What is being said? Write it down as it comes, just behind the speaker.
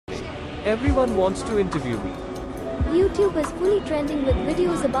Everyone wants to interview me. YouTube is fully trending with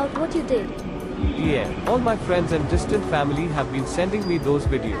videos about what you did. Yeah, all my friends and distant family have been sending me those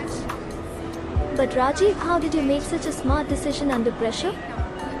videos. But Rajiv, how did you make such a smart decision under pressure?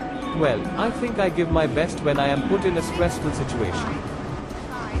 Well, I think I give my best when I am put in a stressful situation.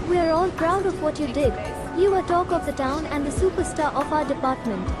 We are all proud of what you did. You are talk of the town and the superstar of our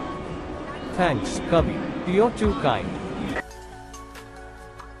department. Thanks, Kavi. You're too kind.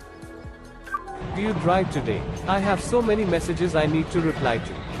 Do you drive today? I have so many messages I need to reply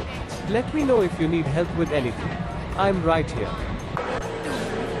to. Let me know if you need help with anything. I'm right here.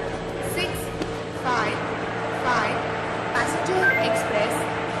 655 Passenger Express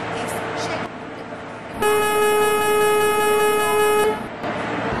is scheduled.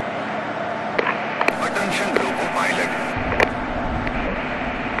 Attention loco pilot.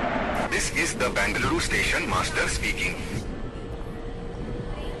 This is the Bangalore station master speaking.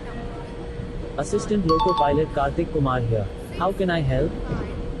 Assistant Loco Pilot Karthik Kumar here. How can I help?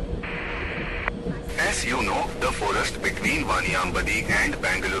 As you know, the forest between Vaniambadi and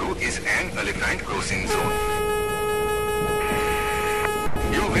Bangalore is an elephant crossing zone.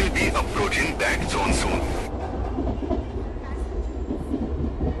 You will be approaching that zone soon.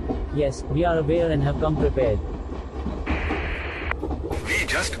 Yes, we are aware and have come prepared. We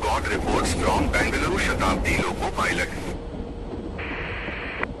just got reports from Bangalore Shatabdi Loco Pilot.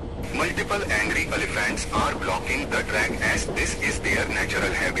 Multiple angry elephants are blocking the track as this is their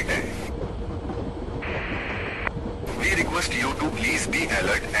natural habitat. We request you to please be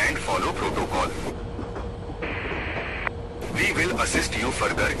alert and follow protocol. We will assist you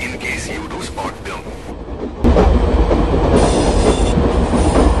further in case you do spot them.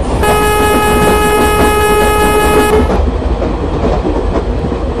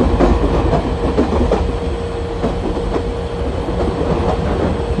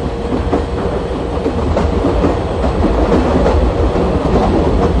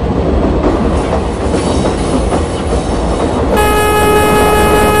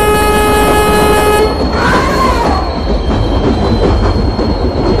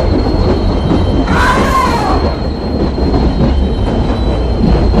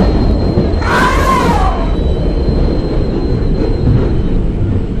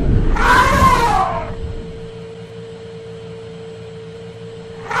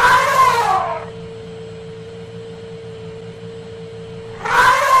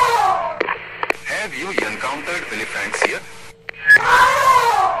 Have you encountered elephants here?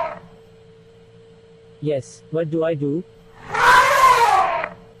 Yes, what do I do?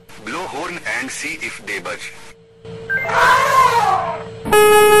 Blow horn and see if they budge.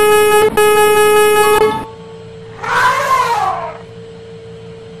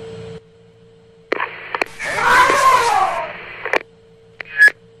 Have they dispersed?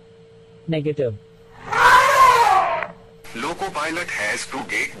 Negative. Loco pilot has to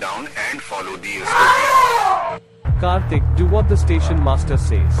get down and follow the SOP. Karthik, do what the station master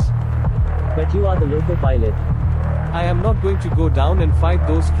says. But you are the Loco Pilot. I am not going to go down and fight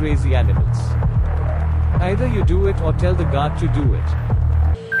those crazy animals. Either you do it or tell the guard to do it.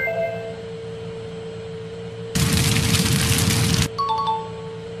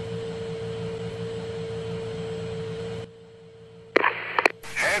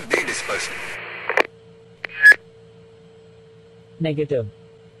 Have they dispersed? Negative.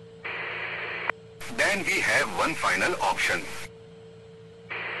 Then we have one final option.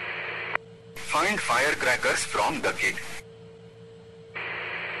 Find firecrackers from the kit.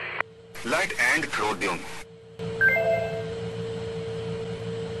 Light and throw them.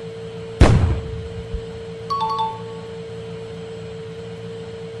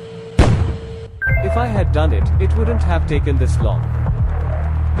 If I had done it, it wouldn't have taken this long.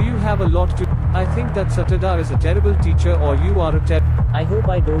 Do you have a lot to... I think that Satada is a terrible teacher or you are a I hope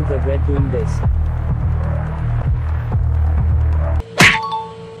I don't regret doing this.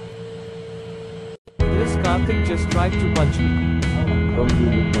 This Karthik just tried to punch me. From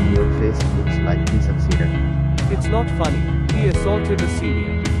the look on your face, looks like he succeeded. It's not funny. He assaulted a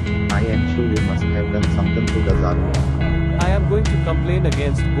senior. I am sure you must have done something to deserve it. I am going to complain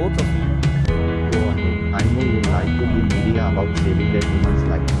against both of you. Go ahead. I know you lie to the media about saving that woman's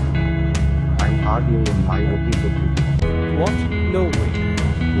life. I heard you on my walkie-talkie. What? No way.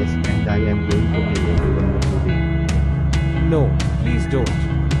 Yes, and I am going to tell everyone what you did. No, please don't.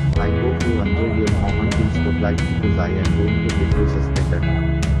 I hope you enjoyed your moment in spotlight because I am going to get you suspended.